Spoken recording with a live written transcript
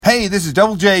Hey, this is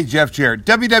Double J, Jeff Jarrett,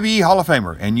 WWE Hall of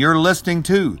Famer, and you're listening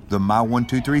to the My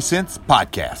 123 Cents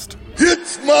podcast.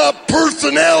 It's my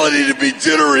personality to be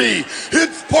jittery.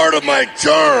 It's part of my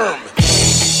charm.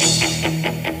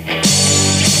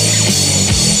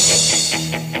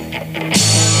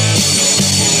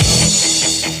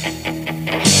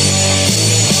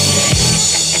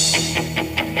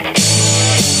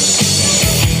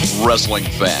 Wrestling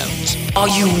fans, are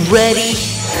you ready?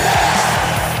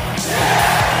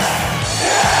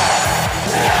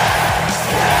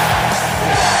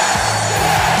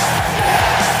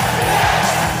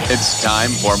 It's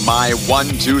time for My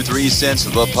 123 Cents,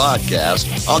 the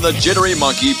podcast on the Jittery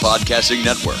Monkey Podcasting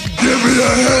Network. Give me a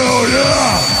hell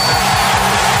yeah!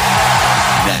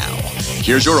 Now,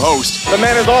 here's your host. The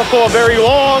man is also a very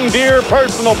long, dear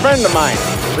personal friend of mine.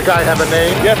 Does the guy have a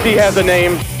name? Yes, he has a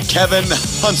name. Kevin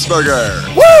Huntsberger.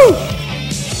 Woo!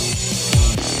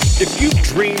 If you've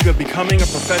dreamed of becoming a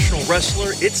professional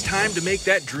wrestler, it's time to make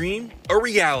that dream a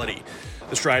reality.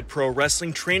 The Stride Pro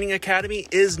Wrestling Training Academy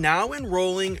is now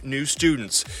enrolling new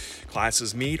students.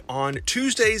 Classes meet on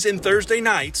Tuesdays and Thursday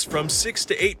nights from 6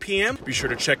 to 8 p.m. Be sure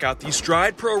to check out the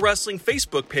Stride Pro Wrestling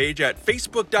Facebook page at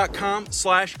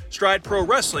facebook.com/Stride Pro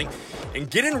Wrestling and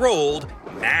get enrolled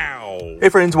now. Hey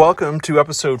friends, welcome to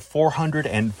episode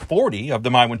 440 of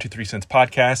the My 123 Cents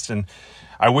podcast. And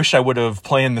I wish I would have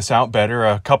planned this out better.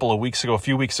 A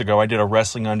few weeks ago, I did a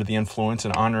Wrestling Under the Influence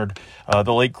and honored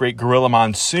the late, great Gorilla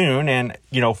Monsoon. And,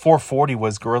 440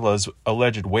 was Gorilla's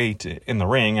alleged weight in the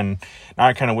ring. And now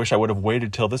I kind of wish I would have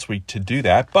waited till this week to do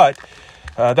that. But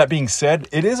that being said,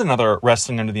 it is another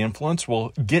Wrestling Under the Influence. We'll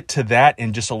get to that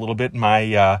in just a little bit.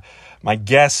 My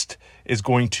guest is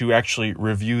going to actually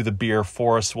review the beer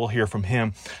for us. We'll hear from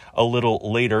him a little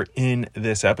later in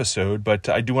this episode, but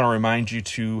I do want to remind you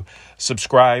to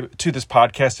subscribe to this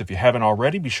podcast if you haven't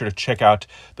already. Be sure to check out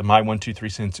the My 123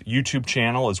 Cents YouTube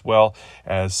channel as well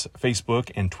as Facebook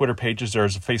and Twitter pages.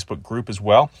 There's a Facebook group as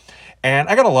well. And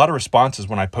I got a lot of responses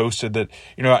when I posted that,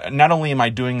 not only am I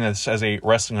doing this as a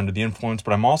Wrestling Under the Influence,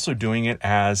 but I'm also doing it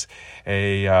as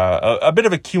a bit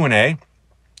of a Q&A.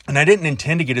 And I didn't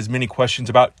intend to get as many questions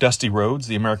about Dusty Rhodes,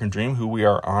 the American Dream, who we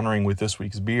are honoring with this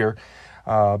week's beer,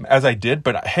 as I did.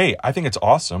 But hey, I think it's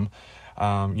awesome.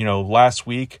 Last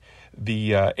week,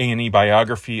 the A&E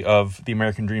biography of the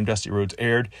American Dream, Dusty Rhodes,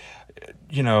 aired.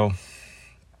 I'm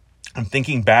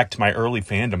thinking back to my early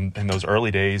fandom in those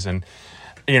early days. And,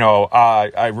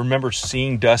 I remember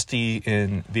seeing Dusty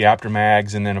in the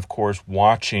Aftermags and then, of course,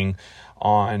 watching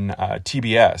on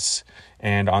TBS.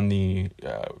 And on the,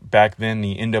 back then,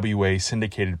 the NWA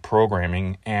syndicated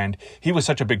programming. And he was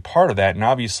such a big part of that. And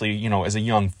obviously, as a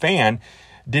young fan,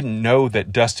 didn't know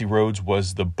that Dusty Rhodes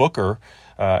was the booker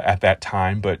at that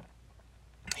time. But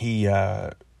he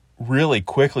really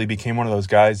quickly became one of those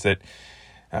guys that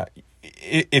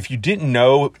if you didn't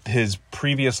know his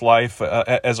previous life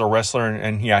as a wrestler,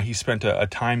 and he spent a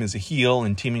time as a heel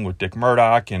and teaming with Dick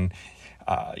Murdoch and,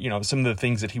 some of the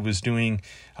things that he was doing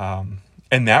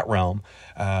in that realm,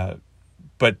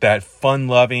 but that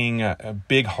fun-loving,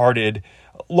 big-hearted,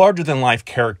 larger-than-life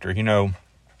character, and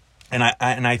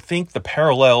I think the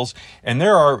parallels, and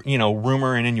there are,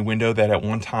 rumor and innuendo that at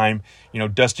one time,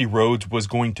 Dusty Rhodes was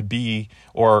going to be,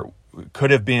 or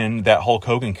could have been, that Hulk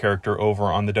Hogan character over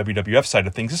on the WWF side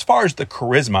of things. As far as the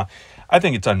charisma, I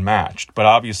think it's unmatched. But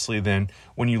obviously then,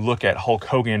 when you look at Hulk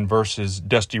Hogan versus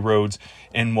Dusty Rhodes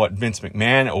and what Vince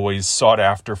McMahon always sought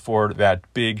after for that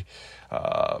big,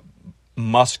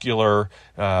 muscular,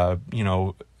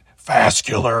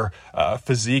 vascular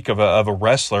physique of a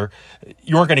wrestler,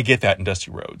 you weren't going to get that in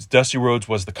Dusty Rhodes. Dusty Rhodes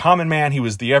was the common man. He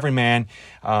was the everyman,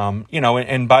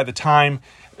 and by the time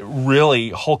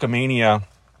really Hulkamania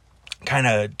kind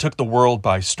of took the world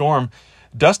by storm,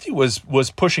 Dusty was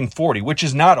pushing 40, which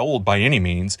is not old by any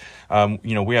means.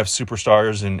 We have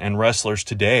superstars and wrestlers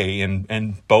today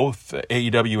and both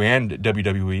AEW and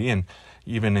WWE and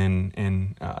even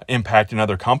in Impact and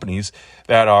other companies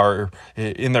that are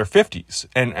in their 50s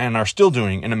and are still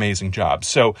doing an amazing job.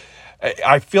 So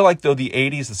I feel like though the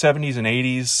 80s, the 70s and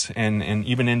 80s and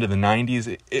even into the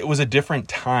 90s, it was a different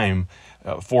time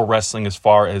for wrestling as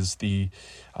far as the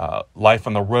life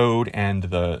on the road and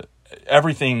the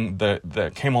everything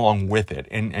that came along with it.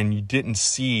 And you didn't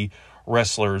see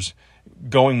wrestlers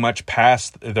going much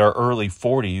past their early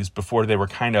 40s before they were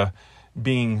kind of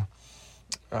being,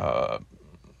 I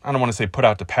don't want to say put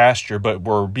out to pasture, but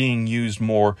were being used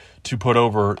more to put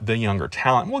over the younger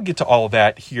talent. We'll get to all of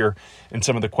that here in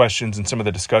some of the questions and some of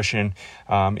the discussion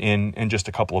in just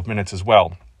a couple of minutes as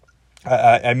well.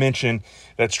 I mentioned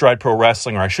that Stride Pro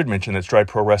Wrestling, or I should mention that Stride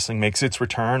Pro Wrestling makes its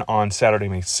return on Saturday,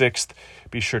 May 6th.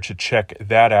 Be sure to check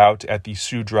that out at the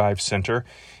Sioux Drive Center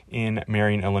in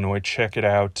Marion, Illinois. Check it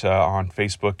out on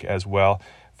Facebook as well.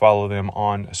 Follow them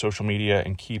on social media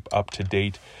and keep up to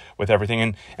date with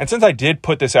everything. And since I did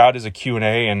put this out as a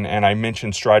Q&A and I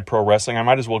mentioned Stride Pro Wrestling, I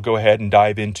might as well go ahead and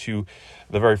dive into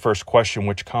the very first question,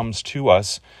 which comes to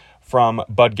us from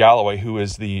Bud Galloway, who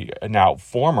is the now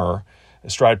former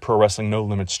Stride Pro Wrestling No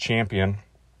Limits champion.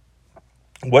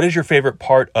 What is your favorite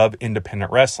part of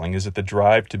independent wrestling? Is it the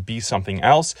drive to be something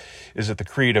else? Is it the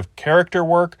creative character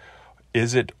work?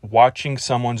 Is it watching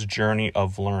someone's journey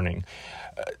of learning?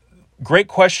 Great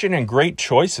question and great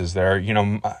choices there.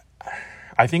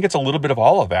 I think it's a little bit of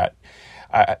all of that.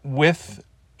 With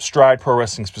Stride Pro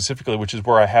Wrestling specifically, which is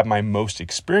where I have my most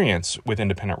experience with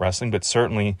independent wrestling, but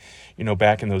certainly,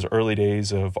 back in those early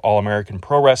days of All-American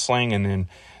Pro Wrestling and then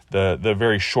the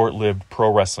very short-lived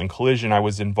Pro Wrestling Collision, I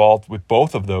was involved with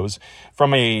both of those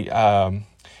from a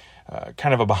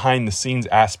kind of a behind-the-scenes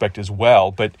aspect as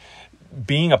well. But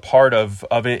being a part of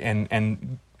it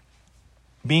and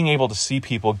being able to see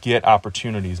people get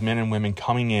opportunities, men and women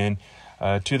coming in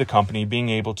to the company, being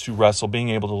able to wrestle, being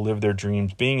able to live their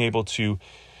dreams, being able to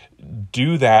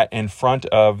do that in front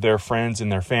of their friends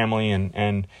and their family.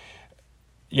 And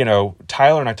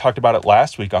Tyler and I talked about it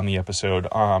last week on the episode.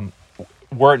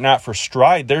 Were it not for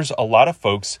Stride, there's a lot of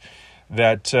folks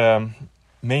that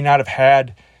may not have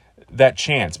had that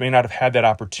chance, may not have had that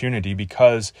opportunity,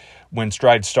 because when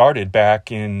Stride started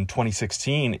back in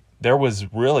 2016, there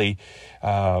was really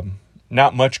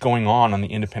not much going on the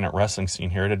independent wrestling scene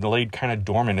here. It had laid kind of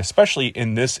dormant, especially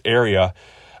in this area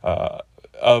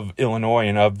of Illinois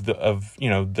and of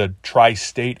the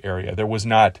tri-state area. There was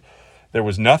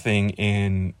nothing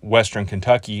in Western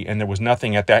Kentucky, and there was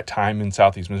nothing at that time in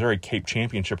Southeast Missouri. Cape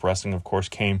Championship Wrestling, of course,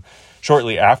 came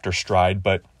shortly after Stride,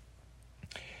 but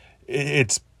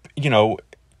it's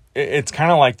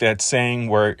kind of like that saying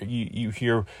where you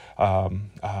hear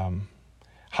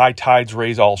high tides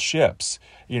raise all ships,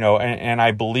 and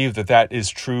I believe that is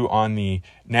true on the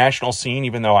national scene,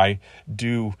 even though I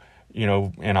do,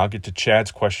 and I'll get to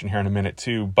Chad's question here in a minute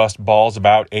too, bust balls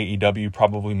about AEW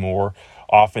probably more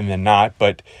often than not.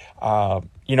 But,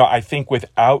 I think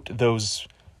without those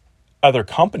other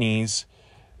companies,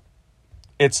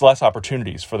 it's less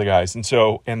opportunities for the guys and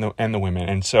the women.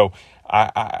 And so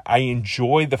I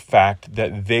enjoy the fact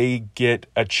that they get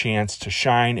a chance to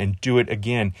shine and do it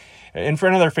again in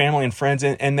front of their family and friends,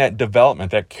 and that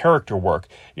development, that character work.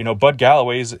 Bud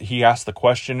Galloway, he asked the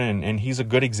question, and he's a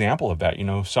good example of that.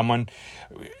 Someone,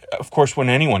 of course, when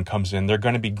anyone comes in, they're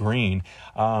going to be green,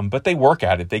 but they work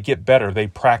at it, they get better, they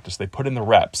practice, they put in the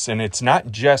reps, and it's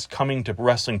not just coming to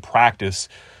wrestling practice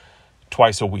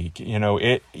twice a week.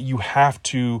 You have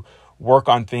to work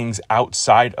on things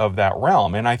outside of that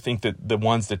realm, and I think that the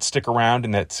ones that stick around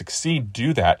and that succeed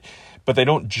do that. But they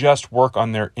don't just work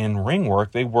on their in-ring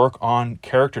work. They work on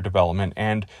character development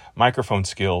and microphone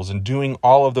skills and doing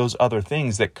all of those other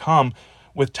things that come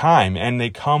with time, and they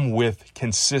come with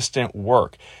consistent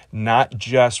work, not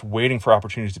just waiting for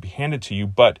opportunities to be handed to you,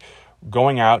 but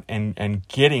going out and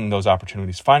getting those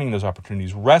opportunities, finding those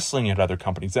opportunities, wrestling at other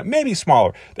companies that may be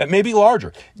smaller, that may be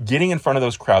larger, getting in front of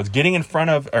those crowds, getting in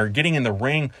the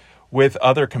ring with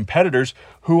other competitors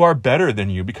who are better than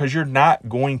you, because you're not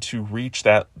going to reach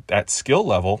that skill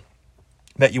level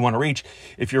that you want to reach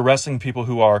if you're wrestling people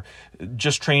who are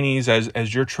just trainees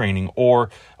as you're training, or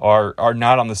are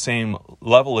not on the same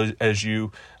level as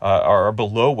you, are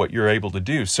below what you're able to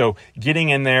do. So getting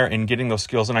in there and getting those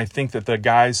skills, and I think that the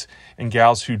guys and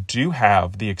gals who do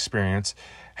have the experience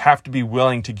have to be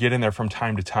willing to get in there from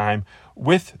time to time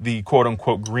with the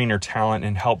quote-unquote greener talent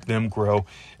and help them grow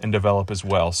and develop as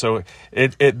well. So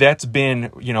that's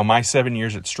been, my 7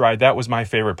 years at Stride. That was my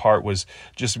favorite part, was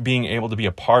just being able to be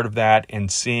a part of that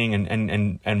and seeing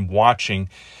and watching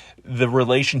the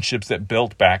relationships that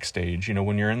built backstage,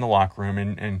 when you're in the locker room.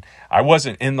 And I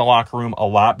wasn't in the locker room a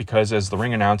lot, because as the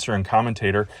ring announcer and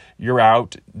commentator, you're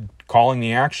out calling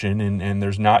the action and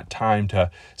there's not time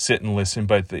to sit and listen.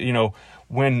 But,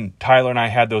 when Tyler and I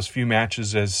had those few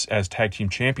matches as tag team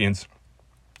champions,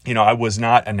 I was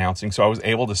not announcing, so I was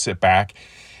able to sit back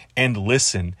and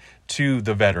listen to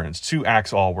the veterans, to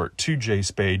Axe Allward, to Jay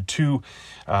Spade, to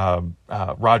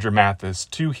Roger Mathis,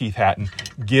 to Heath Hatton,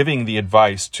 giving the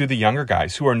advice to the younger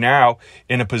guys who are now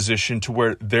in a position to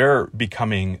where they're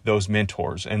becoming those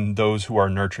mentors and those who are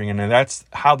nurturing. And that's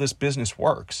how this business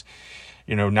works,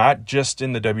 not just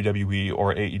in the WWE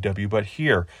or AEW, but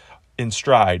here in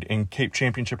Stride, in Cape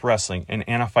Championship Wrestling, in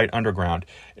Anna Fight Underground,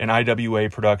 in IWA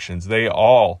Productions. They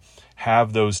all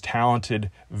have those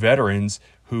talented veterans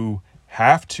who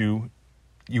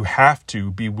you have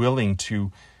to be willing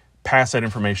to pass that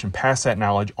information, pass that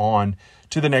knowledge on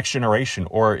to the next generation,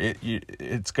 or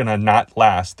it's going to not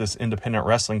last. This independent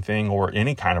wrestling thing, or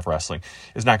any kind of wrestling,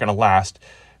 is not going to last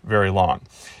very long.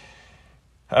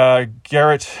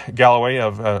 Garrett Galloway,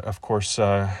 of course,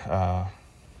 Bud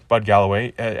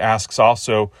Galloway, asks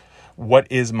also, what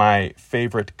is my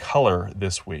favorite color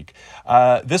this week?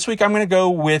 This week I'm going to go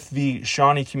with the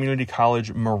Shawnee Community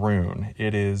College maroon.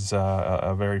 It is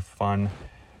a very fun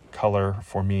color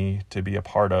for me to be a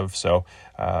part of, so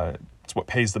it's what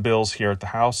pays the bills here at the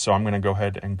house, so I'm going to go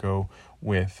ahead and go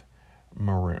with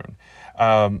maroon.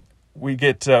 We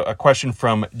get a question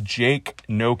from Jake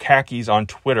No Khakis on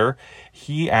Twitter.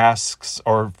 He asks,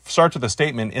 or starts with a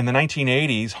statement: in the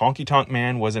 1980s, Honky Tonk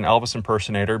Man was an Elvis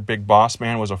impersonator. Big Boss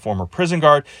Man was a former prison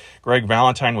guard. Greg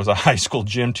Valentine was a high school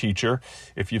gym teacher.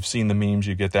 If you've seen the memes,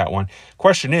 you get that one.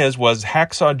 Question is, was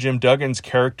Hacksaw Jim Duggan's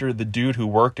character the dude who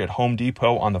worked at Home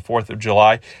Depot on the 4th of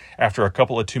July after a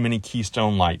couple of too many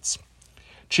Keystone Lights?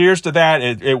 Cheers to that.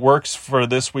 It works for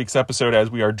this week's episode as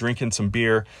we are drinking some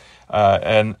beer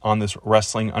and on this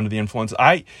Wrestling Under the Influence.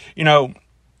 Hacksaw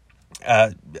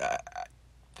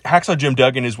Jim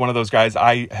Duggan is one of those guys.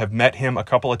 I have met him a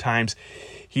couple of times.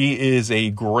 He is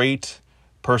a great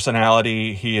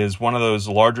personality. He is one of those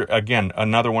larger, again,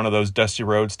 another one of those Dusty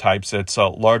Rhodes types that's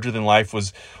larger than life.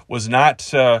 Was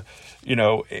not, in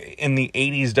the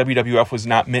 80s, WWF was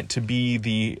not meant to be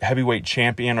the heavyweight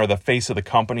champion or the face of the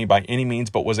company by any means,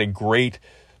 but was a great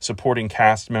supporting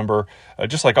cast member,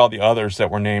 just like all the others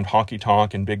that were named, Honky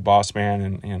Tonk and Big Boss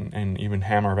Man and even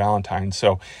Hammer Valentine.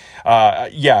 So,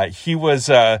 he was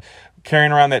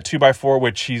carrying around that 2x4,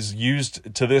 which he's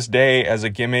used to this day as a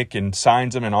gimmick, and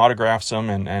signs them and autographs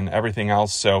them and everything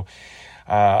else. So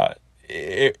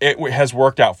it has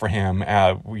worked out for him.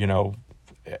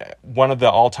 One of the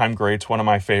all-time greats, one of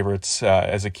my favorites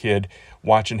as a kid,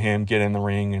 watching him get in the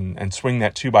ring and swing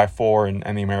that 2x4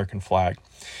 and the American flag.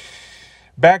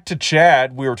 Back to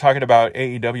Chad, we were talking about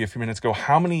AEW a few minutes ago.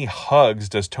 How many hugs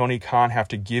does Tony Khan have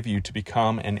to give you to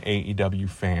become an AEW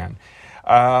fan?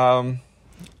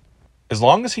 As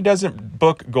long as he doesn't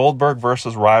book Goldberg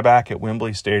versus Ryback at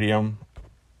Wembley Stadium,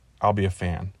 I'll be a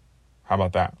fan. How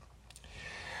about that?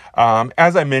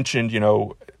 As I mentioned,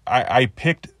 I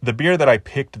picked the beer that I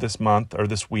picked this month or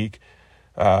this week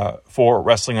for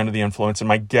Wrestling Under the Influence, and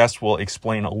my guest will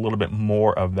explain a little bit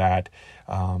more of that.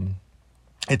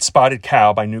 It's Spotted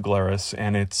Cow by New Glarus,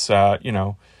 and it's, we're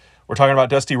talking about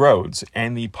Dusty Rhodes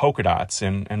and the polka dots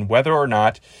and whether or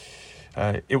not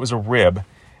it was a rib.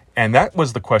 And that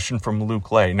was the question from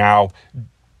Luke Lay. Now,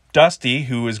 Dusty,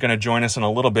 who is going to join us in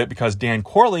a little bit because Dan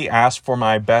Corley asked for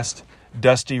my best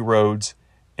Dusty Rhodes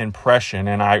impression.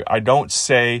 And I don't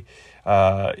say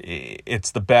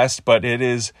it's the best, but it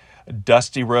is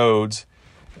Dusty Rhodes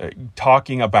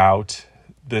talking about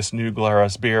this New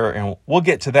Glarus beer, and we'll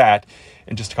get to that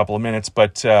in just a couple of minutes.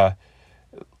 But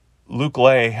Luke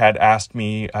Lay had asked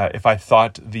me if I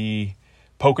thought the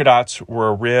polka dots were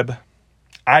a rib.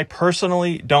 I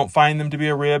personally don't find them to be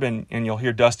a rib, and you'll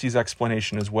hear Dusty's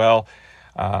explanation as well.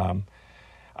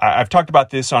 I've talked about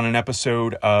this on an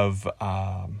episode of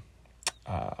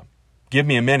Give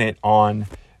Me a Minute on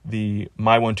the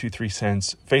My 123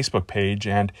 Cents Facebook page,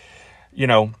 and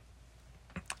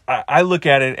I look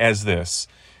at it as this.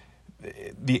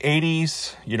 The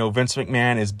 80s, Vince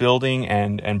McMahon is building,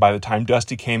 and by the time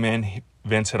Dusty came in,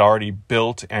 Vince had already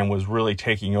built and was really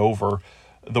taking over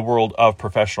the world of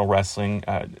professional wrestling.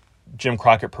 Jim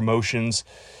Crockett Promotions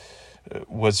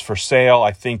was for sale.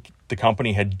 I think the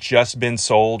company had just been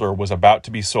sold or was about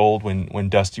to be sold when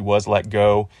Dusty was let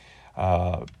go.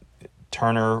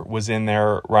 Turner was in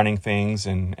there running things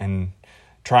and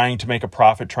trying to make a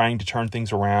profit, trying to turn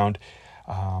things around.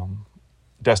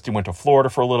 Dusty went to Florida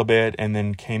for a little bit and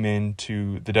then came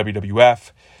into the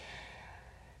WWF.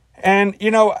 And,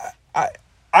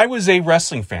 I was a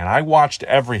wrestling fan. I watched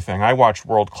everything. I watched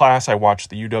World Class. I watched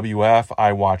the UWF.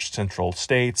 I watched Central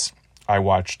States. I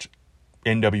watched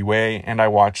NWA. And I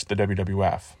watched the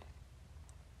WWF.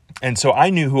 And so I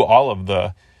knew who all of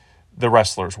the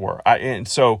wrestlers were.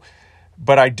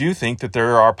 But I do think that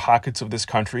there are pockets of this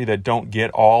country that don't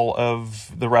get all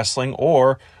of the wrestling,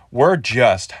 or were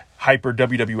just hyper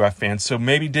WWF fans, so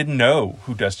maybe didn't know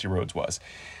who Dusty Rhodes was.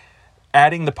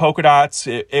 Adding the polka dots,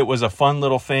 it was a fun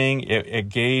little thing. It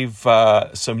gave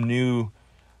some new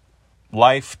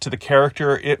life to the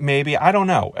character. I don't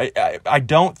know. I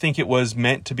don't think it was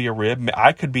meant to be a rib.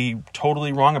 I could be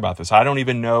totally wrong about this. I don't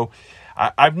even know.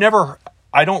 I've never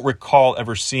I don't recall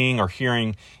ever seeing or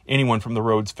hearing anyone from the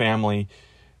Rhodes family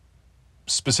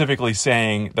specifically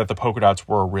saying that the polka dots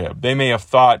were a rib. They may have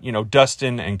thought,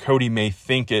 Dustin and Cody may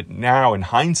think it now in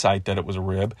hindsight that it was a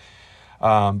rib.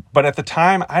 But at the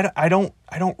time, I don't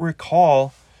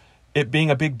recall it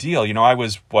being a big deal. I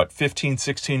was 15,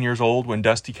 16 years old when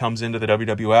Dusty comes into the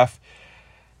WWF.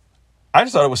 I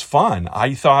just thought it was fun.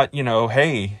 I thought,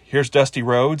 hey, here's Dusty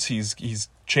Rhodes. He's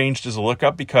changed his look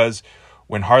up because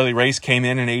when Harley Race came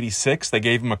in '86, they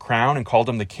gave him a crown and called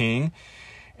him the King.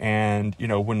 And,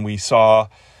 when we saw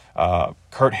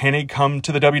Curt Hennig come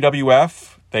to the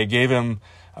WWF, they gave him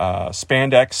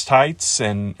spandex tights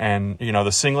and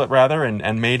the singlet rather,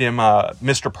 and made him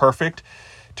Mr. Perfect.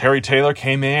 Terry Taylor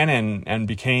came in and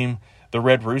became the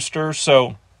Red Rooster.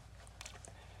 So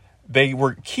they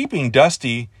were keeping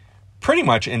Dusty pretty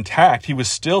much intact. He was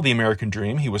still the American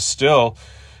Dream. He was still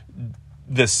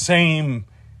the same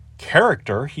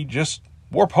character. He just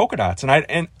wore polka dots.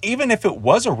 And even if it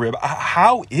was a rib,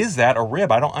 how is that a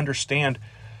rib? I don't understand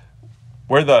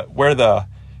where the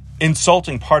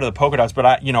insulting part of the polka dots. But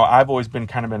I've always been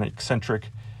kind of an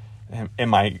eccentric in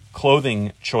my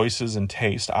clothing choices and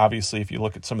taste. Obviously, if you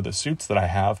look at some of the suits that I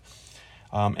have,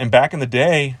 and back in the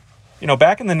day,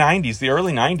 back in the 90s, the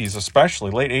early 90s,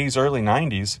 especially late 80s, early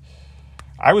 90s,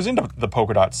 I was into the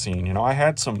polka dot scene. I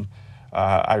had some,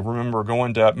 I remember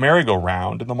going to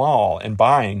Merry-Go-Round in the mall and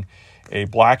buying a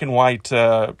black and white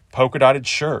polka dotted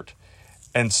shirt.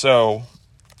 And so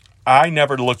I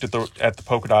never looked at the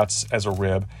polka dots as a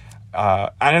rib.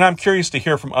 And I'm curious to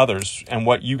hear from others and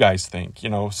what you guys think.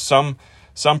 Some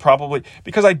probably,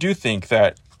 because I do think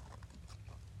that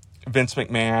Vince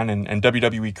McMahon and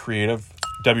WWF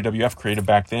creative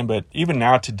back then, but even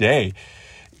now today,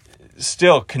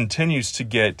 still continues to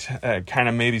get kind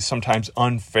of maybe sometimes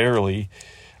unfairly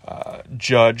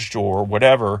judged or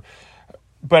whatever.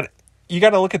 But you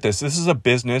got to look at this. This is a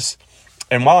business.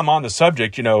 And while I'm on the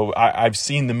subject, I've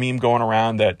seen the meme going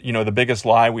around that, the biggest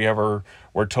lie we ever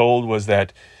were told was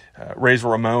that Razor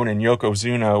Ramon and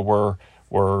Yokozuna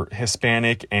were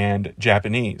Hispanic and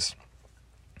Japanese.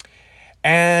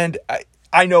 And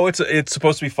I know it's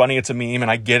supposed to be funny. It's a meme,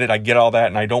 and I get it. I get all that,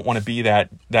 and I don't want to be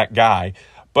that guy.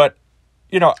 But,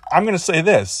 I'm going to say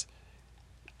this.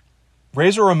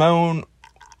 Razor Ramon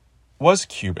was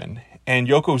Cuban, and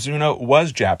Yokozuna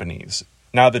was Japanese.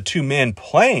 Now, the two men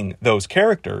playing those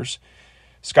characters,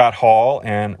 Scott Hall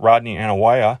and Rodney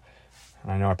Anawaya,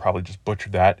 I know I probably just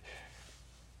butchered that,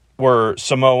 were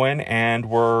Samoan and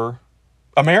were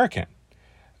American.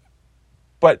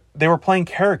 But they were playing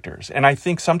characters. And I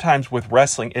think sometimes with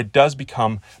wrestling, it does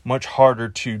become much harder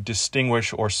to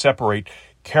distinguish or separate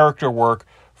character work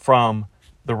from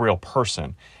the real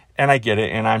person. And I get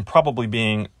it, and I'm probably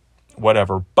being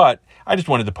whatever, but I just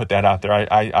wanted to put that out there.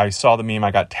 I saw the meme.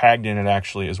 I got tagged in it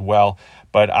actually as well.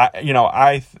 But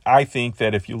I think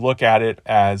that if you look at it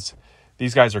as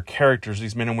these guys are characters,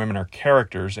 these men and women are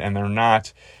characters, and they're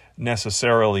not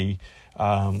necessarily,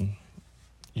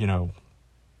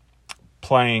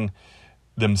 playing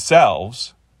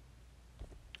themselves.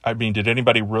 I mean, did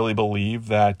anybody really believe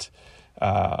that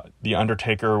the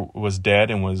Undertaker was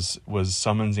dead and was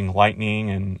summoning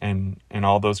lightning and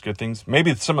all those good things?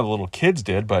 Maybe some of the little kids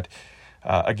did, but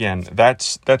again,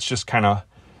 that's just kind of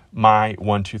my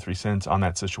 1, 2, 3 cents on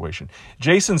that situation.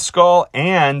 Jason Skull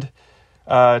and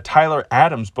Tyler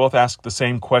Adams both asked the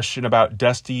same question about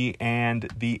Dusty and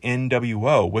the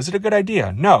NWO. Was it a good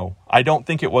idea? No, I don't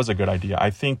think it was a good idea.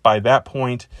 I think by that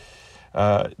point,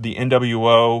 the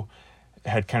NWO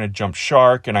had kind of jumped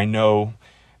shark, and I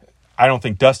don't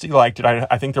think Dusty liked it.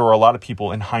 I think there were a lot of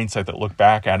people in hindsight that look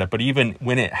back at it, but even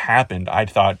when it happened, I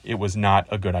thought it was not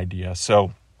a good idea.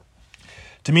 So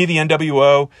to me, the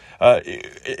NWO,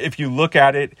 if you look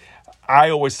at it, I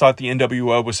always thought the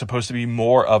NWO was supposed to be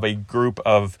more of a group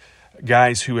of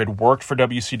guys who had worked for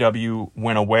WCW,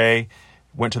 went away,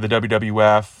 went to the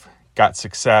WWF, got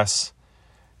success,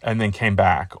 and then came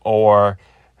back, or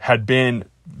had been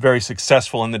very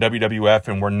successful in the WWF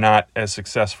and were not as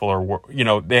successful, or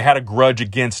they had a grudge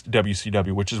against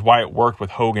WCW, which is why it worked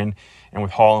with Hogan and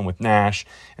with Hall and with Nash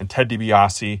and Ted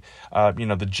DiBiase,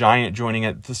 the Giant joining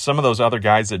it. Some of those other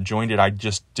guys that joined it I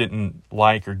just didn't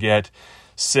like or get.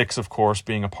 Six, of course,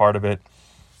 being a part of it.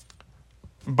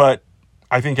 But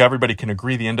I think everybody can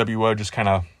agree the NWO just kind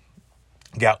of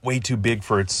got way too big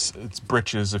for its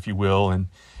britches, if you will, and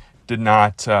did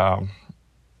not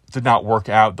work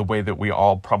out the way that we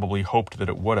all probably hoped that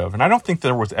it would have. And I don't think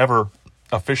there was ever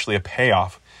officially a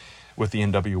payoff with the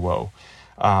NWO.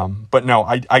 But no,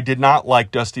 I did not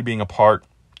like Dusty being a part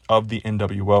of the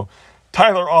NWO.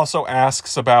 Tyler also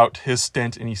asks about his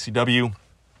stint in ECW.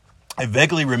 I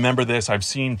vaguely remember this. I've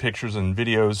seen pictures and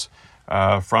videos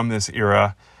from this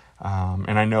era,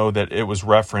 and I know that it was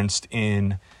referenced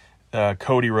in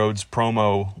Cody Rhodes'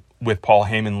 promo with Paul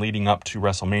Heyman leading up to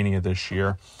WrestleMania this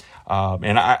year.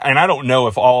 And I don't know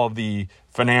if all of the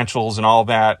financials and all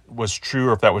that was true,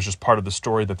 or if that was just part of the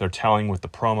story that they're telling with the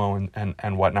promo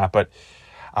and whatnot. But,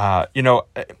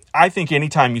 I think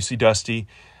anytime you see Dusty,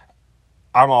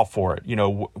 I'm all for it.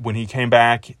 When he came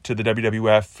back to the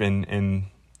WWF in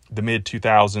the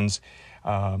mid-2000s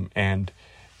and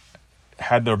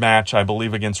had their match, I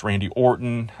believe, against Randy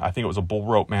Orton. I think it was a bull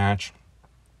rope match.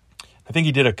 I think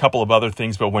he did a couple of other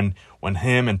things, but when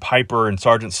him and Piper and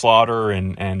Sergeant Slaughter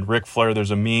and Ric Flair,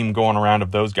 there's a meme going around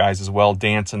of those guys as well,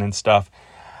 dancing and stuff.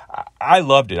 I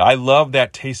loved it. I loved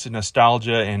that taste of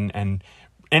nostalgia, and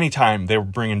anytime they were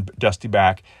bringing Dusty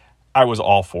back, I was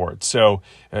all for it. So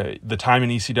the time in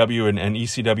ECW and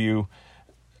ECW,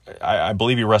 I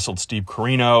believe he wrestled Steve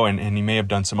Corino, and he may have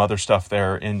done some other stuff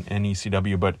there in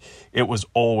ECW, but it was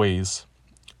always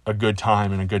a good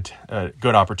time and a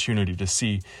good opportunity to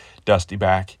see Dusty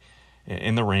back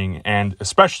in the ring, and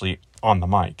especially on the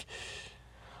mic.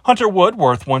 Hunter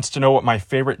Woodworth wants to know what my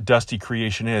favorite Dusty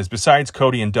creation is. Besides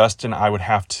Cody and Dustin, I would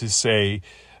have to say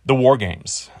the War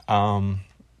Games.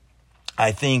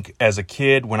 I think as a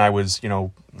kid, when I was,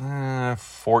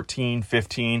 14,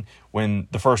 15, when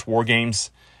the first War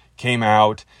Games came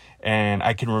out, and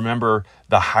I can remember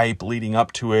the hype leading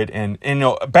up to it. And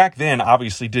back then,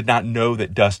 obviously did not know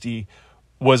that Dusty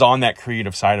was on that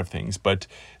creative side of things, but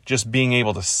just being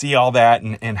able to see all that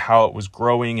and how it was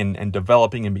growing and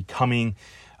developing and becoming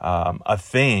a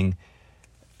thing,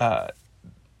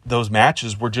 those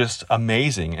matches were just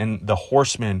amazing. And the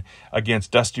Horsemen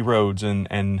against Dusty Rhodes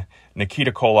and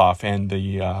Nikita Koloff and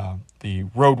the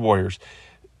Road Warriors,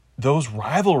 those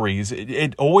rivalries,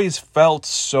 it always felt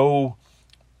so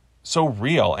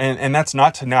real. And that's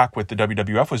not to knock what the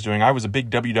WWF was doing. I was a big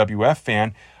WWF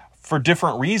fan for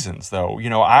different reasons, though.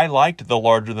 I liked the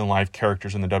larger-than-life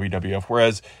characters in the WWF,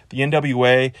 whereas the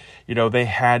NWA, they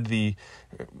had the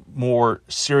more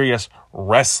serious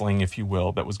wrestling, if you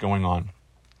will, that was going on.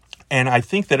 And I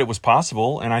think that it was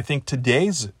possible, and I think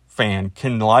today's fan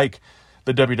can like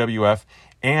the WWF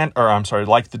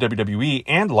like the WWE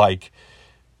and like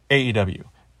AEW.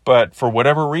 But for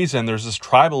whatever reason, there's this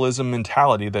tribalism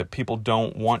mentality that people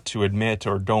don't want to admit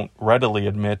or don't readily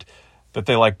admit that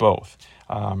they like both.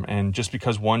 And just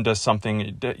because one does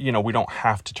something, we don't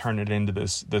have to turn it into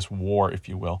this war, if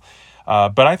you will.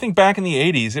 But I think back in the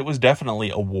 80s, it was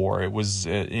definitely a war. It was,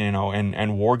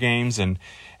 and War Games.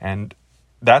 And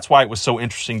that's why it was so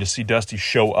interesting to see Dusty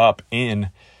show up in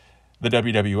the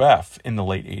WWF in the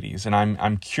late 80s. And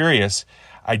I'm curious.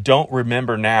 I don't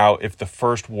remember now if the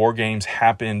first War Games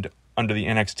happened under the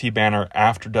NXT banner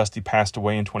after Dusty passed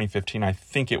away in 2015. I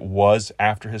think it was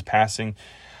after his passing.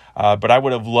 But I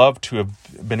would have loved to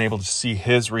have been able to see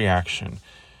his reaction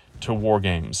to War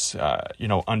Games,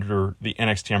 under the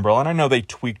NXT umbrella. And I know they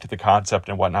tweaked the concept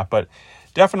and whatnot, but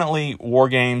definitely War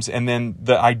Games. And then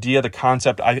the idea, the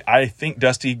concept, I think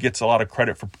Dusty gets a lot of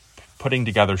credit for putting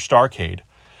together Starrcade,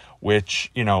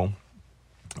 which,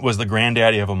 was the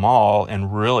granddaddy of them all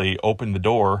and really opened the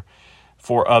door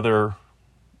for other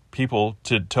people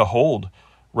to hold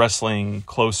wrestling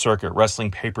closed circuit,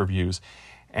 wrestling pay-per-views.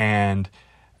 And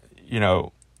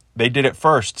they did it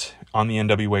first on the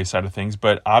NWA side of things,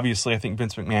 but obviously I think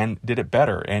Vince McMahon did it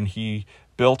better, and he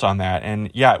built on that.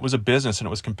 And yeah, it was a business, and it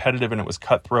was competitive, and it was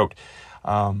cutthroat.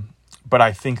 But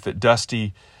I think that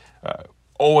Dusty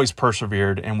always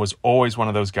persevered and was always one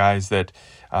of those guys that,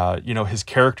 his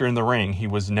character in the ring, he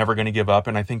was never going to give up.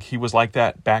 And I think he was like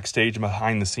that backstage and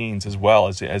behind the scenes as well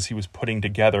as he was putting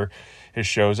together his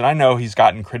shows. And I know he's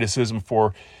gotten criticism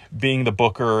for being the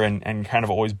booker and kind of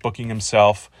always booking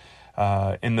himself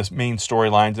in the main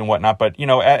storylines and whatnot. But,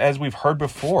 as we've heard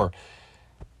before,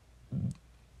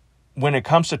 when it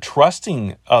comes to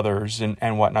trusting others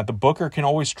and whatnot, the booker can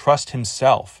always trust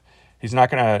himself. He's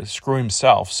not going to screw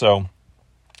himself. So,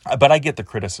 but I get the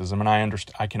criticism, and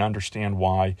I can understand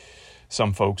why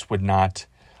some folks would not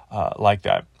like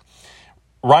that.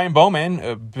 Ryan Bowman,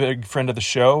 a big friend of the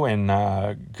show,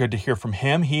 and good to hear from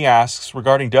him. He asks,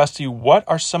 regarding Dusty, what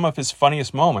are some of his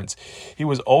funniest moments? He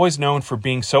was always known for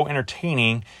being so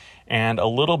entertaining, and a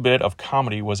little bit of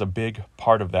comedy was a big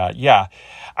part of that. Yeah,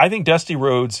 I think Dusty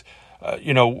Rhodes,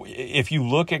 if you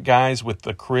look at guys with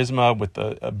the charisma, with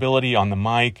the ability on the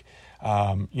mic,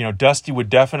 Dusty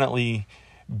would definitely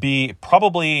be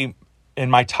probably in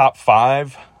my top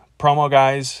 5 promo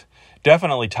guys.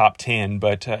 Definitely top 10,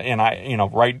 but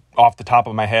right off the top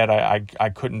of my head, I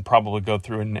couldn't probably go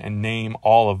through and name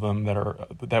all of them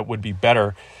that would be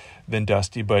better than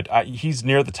Dusty, but he's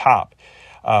near the top.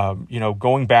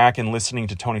 Going back and listening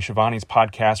to Tony Schiavone's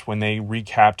podcast when they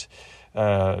recapped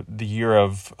the year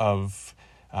of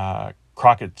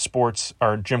Crockett Sports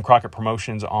or Jim Crockett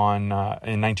Promotions in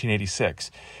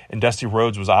 1986, and Dusty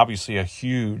Rhodes was obviously a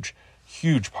huge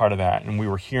part of that, and we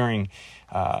were hearing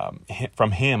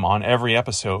from him on every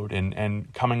episode,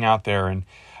 and coming out there, and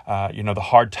the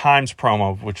Hard Times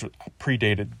promo, which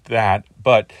predated that,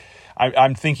 but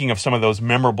I'm thinking of some of those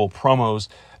memorable promos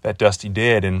that Dusty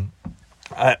did, and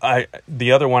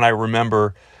the other one I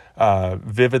remember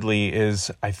vividly is,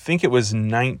 I think it was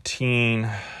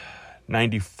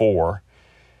 1994.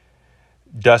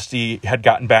 Dusty had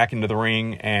gotten back into the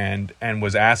ring and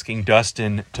was asking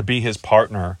Dustin to be his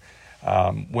partner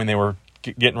when they were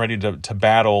getting ready to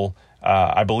battle.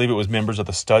 I believe it was members of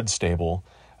the Stud Stable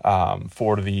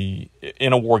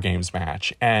in a War Games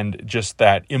match, and just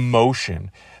that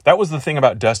emotion. That was the thing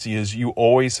about Dusty, is you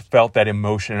always felt that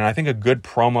emotion, and I think a good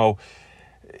promo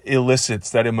elicits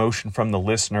that emotion from the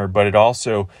listener, but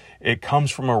it comes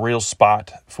from a real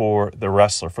spot for the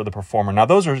wrestler, for the performer. Now,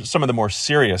 those are some of the more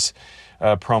serious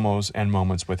promos and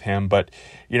moments with him, but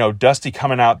Dusty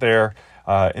coming out there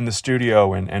in the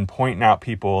studio and pointing out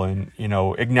people, and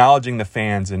acknowledging the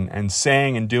fans, and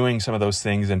saying and doing some of those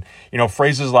things, and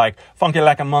phrases like "funky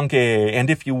like a monkey" and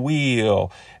 "if you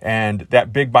will," and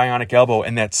that big bionic elbow,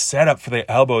 and that setup for the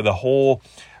elbow, the whole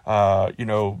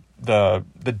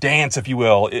the dance, if you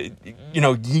will.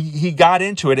 He got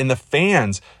into it, and the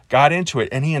fans got into it,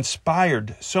 and he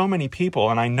inspired so many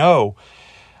people. And I know,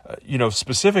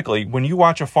 specifically when you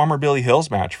watch a Farmer Billy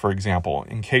Hills match, for example,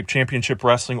 in Cape Championship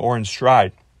Wrestling or in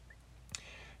Stride,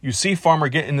 you see Farmer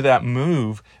get into that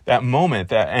move, that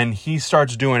moment, and he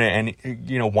starts doing it,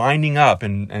 and winding up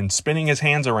and spinning his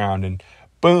hands around, and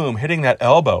boom, hitting that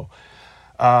elbow.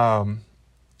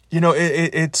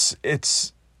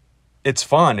 It's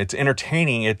fun. It's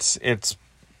entertaining. It's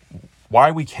why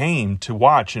we came to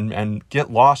watch and get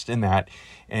lost in that,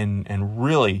 and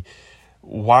really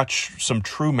watch some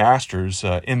true masters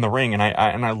in the ring. And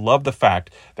I love the fact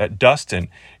that Dustin,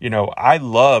 I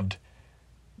loved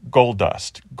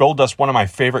Goldust. Goldust, one of my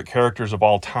favorite characters of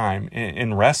all time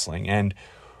in wrestling, and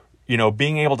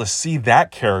being able to see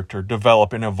that character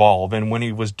develop and evolve. And when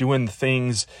he was doing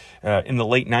things in the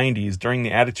late 90s during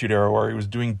the Attitude Era, where he was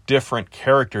doing different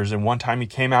characters, and one time he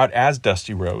came out as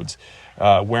Dusty Rhodes,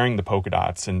 wearing the polka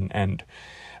dots, and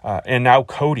now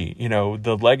Cody,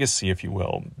 the legacy, if you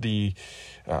will,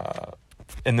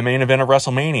 in the main event of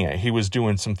WrestleMania, he was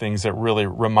doing some things that really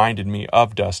reminded me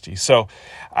of Dusty. So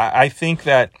I think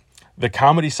that the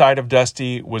comedy side of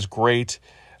Dusty was great.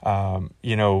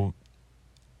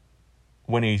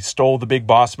 When he stole the Big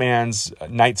Boss Man's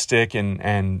nightstick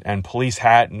and police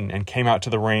hat, and came out to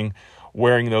the ring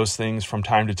wearing those things from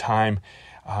time to time,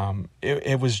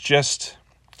 it was just,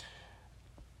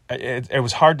 it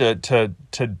was hard to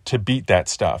beat that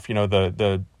stuff.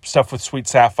 The stuff with Sweet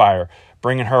Sapphire,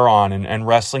 bringing her on and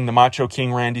wrestling the Macho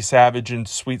King Randy Savage and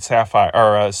Sweet Sapphire,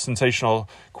 or Sensational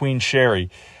Queen Sherry.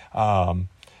 The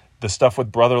stuff with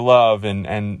Brother Love,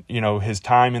 and his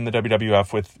time in the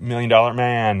WWF with $1 Million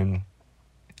Man, and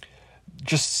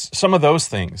just some of those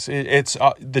things. It's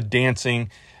the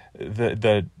dancing,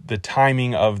 the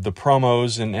timing of the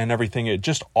promos and everything. It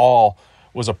just all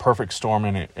was a perfect storm,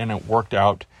 and it worked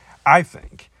out. I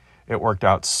think it worked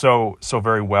out so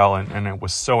very well, and it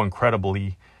was so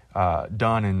incredibly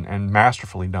done and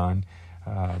masterfully done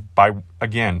by,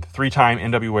 again, 3-time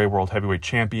NWA World Heavyweight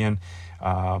Champion,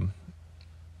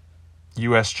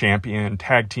 U.S. Champion,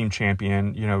 Tag Team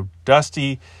Champion.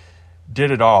 Dusty did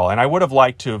it all, and I would have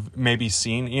liked to have maybe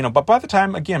seen, but by the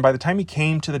time he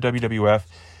came to the WWF,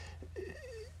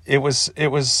 it was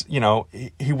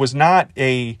he was not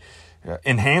a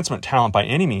enhancement talent by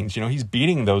any means. He's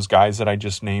beating those guys that I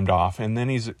just named off, and then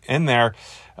he's in there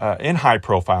in high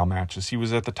profile matches. He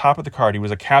was at the top of the card. He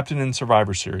was a captain in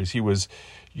Survivor Series. He was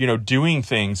doing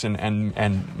things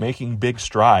and making big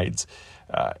strides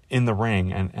in the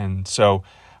ring, and so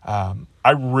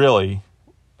I really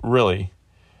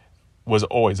was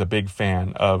always a big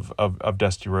fan of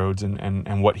Dusty Rhodes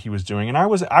and what he was doing. And I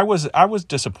was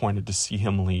disappointed to see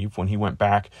him leave when he went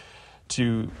back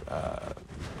to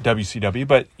WCW.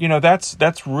 But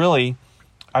that's really,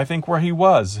 I think, where he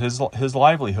was, his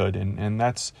livelihood, and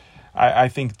that's, I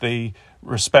think they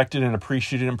respected and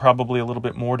appreciated him probably a little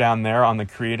bit more down there on the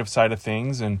creative side of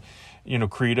things. And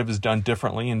creative is done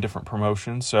differently in different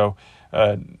promotions. So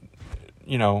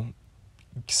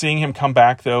seeing him come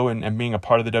back, though, and being a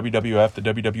part of the WWF, the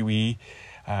WWE,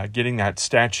 getting that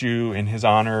statue in his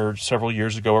honor several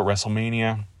years ago at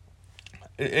WrestleMania,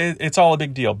 it's all a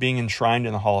big deal. Being enshrined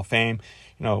in the Hall of Fame,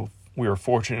 we were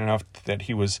fortunate enough that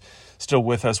he was still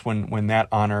with us when that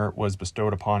honor was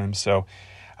bestowed upon him. So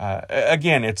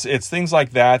again, it's things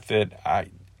like that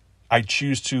I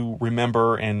choose to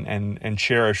remember and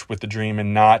cherish with the Dream,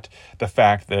 and not the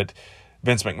fact that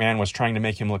Vince McMahon was trying to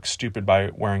make him look stupid by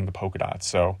wearing the polka dots.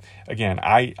 So again,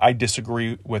 I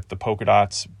disagree with the polka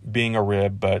dots being a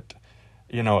rib, but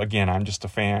again, I'm just a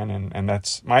fan, and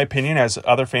that's my opinion, as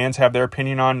other fans have their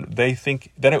opinion on, they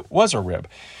think that it was a rib.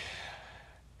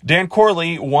 Dan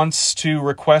Corley wants to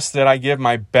request that I give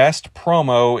my best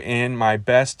promo in my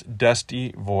best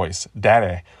Dusty voice.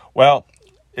 Daddy. Well,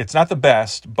 it's not the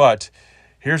best, but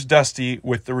here's Dusty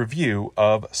with the review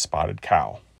of Spotted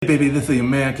Cow. Hey baby, this is the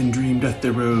American Dream, Dusty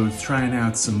Rhodes, trying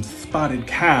out some Spotted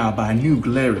Cow by New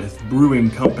Glarus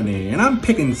Brewing Company. And I'm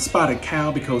picking Spotted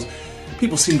Cow because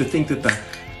people seem to think that the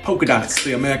polka dots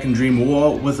the American Dream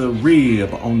wore was a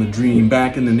rib on the Dream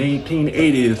back in the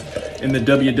 1980s in the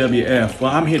WWF.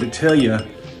 Well, I'm here to tell you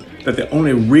that the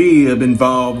only rib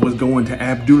involved was going to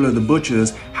Abdullah the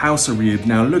Butcher's house of ribs.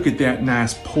 Now look at that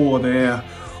nice pour there.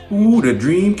 Ooh, the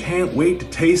Dream can't wait to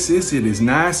taste this. It is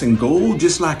nice and gold,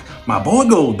 just like my boy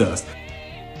Goldust.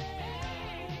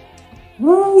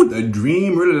 Ooh, the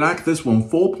Dream really liked this one.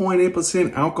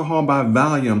 4.8% alcohol by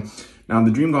volume. Now,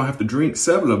 the Dream gonna have to drink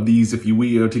several of these, if you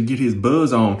will, to get his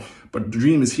buzz on. But the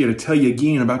Dream is here to tell you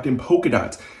again about them polka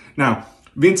dots. Now,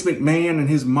 Vince McMahon and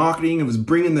his marketing was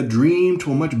bringing the Dream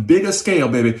to a much bigger scale,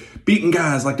 baby. Beating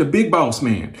guys like the Big Boss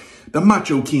Man, the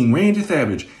Macho King, Randy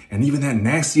Savage, and even that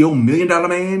nasty old $1 Million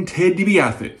Man, Ted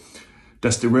DiBiase.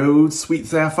 Dusty Rhodes, Sweet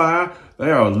Sapphire,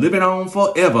 they are living on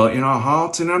forever in our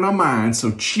hearts and in our minds.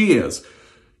 So cheers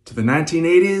to the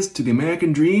 1980s, to the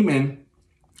American Dream, and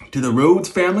to the Rhodes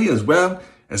family, as well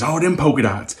as all them polka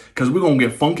dots, because we're going to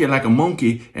get funky like a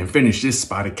monkey and finish this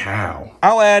Spotted Cow.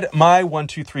 I'll add my 1,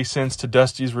 2, 3 cents to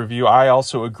Dusty's review. I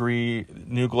also agree,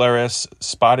 New Glarus,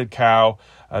 Spotted Cow.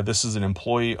 This is an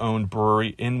employee-owned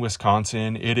brewery in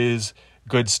Wisconsin. It is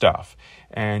good stuff.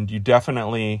 And you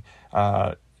definitely, I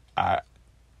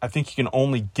think you can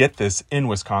only get this in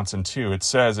Wisconsin, too. It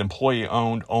says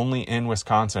employee-owned only in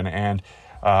Wisconsin. And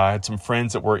I had some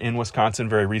friends that were in Wisconsin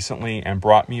very recently and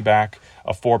brought me back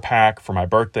a 4-pack for my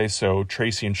birthday. So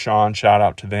Tracy and Sean, shout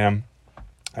out to them.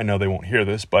 I know they won't hear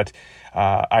this, but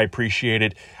I appreciate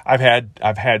it. I've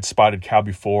had Spotted Cow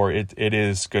before. It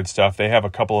is good stuff. They have a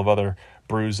couple of other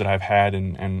brews that I've had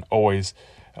and always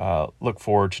look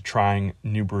forward to trying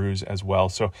new brews as well.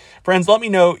 So friends, let me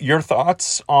know your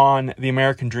thoughts on the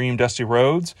American Dream, Dusty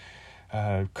Rhodes.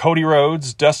 Cody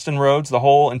Rhodes, Dustin Rhodes, the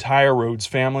whole entire Rhodes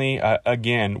family.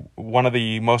 Again, one of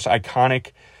the most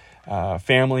iconic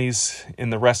families in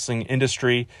the wrestling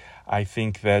industry. I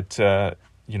think that,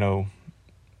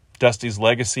 Dusty's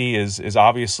legacy is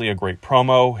obviously a great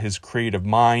promo, his creative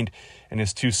mind, and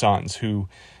his 2 sons who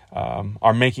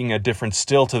are making a difference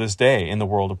still to this day in the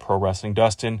world of pro wrestling.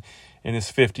 Dustin in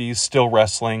his 50s, still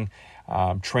wrestling,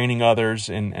 training others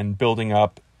and building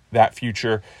up that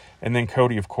future. And then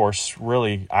Cody, of course,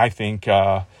 really, I think,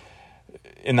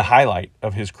 in the highlight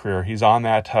of his career. He's on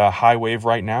that high wave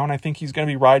right now, and I think he's going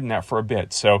to be riding that for a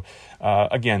bit. So,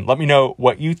 again, let me know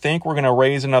what you think. We're going to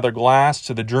raise another glass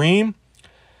to the Dream,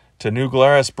 to New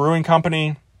Glarus Brewing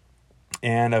Company,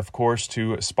 and, of course,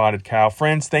 to Spotted Cow.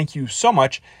 Friends, thank you so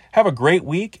much. Have a great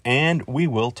week, and we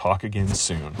will talk again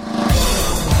soon.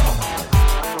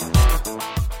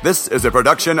 This is a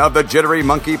production of the Jittery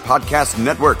Monkey Podcast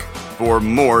Network. For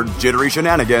more jittery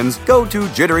shenanigans, go to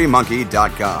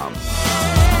jitterymonkey.com.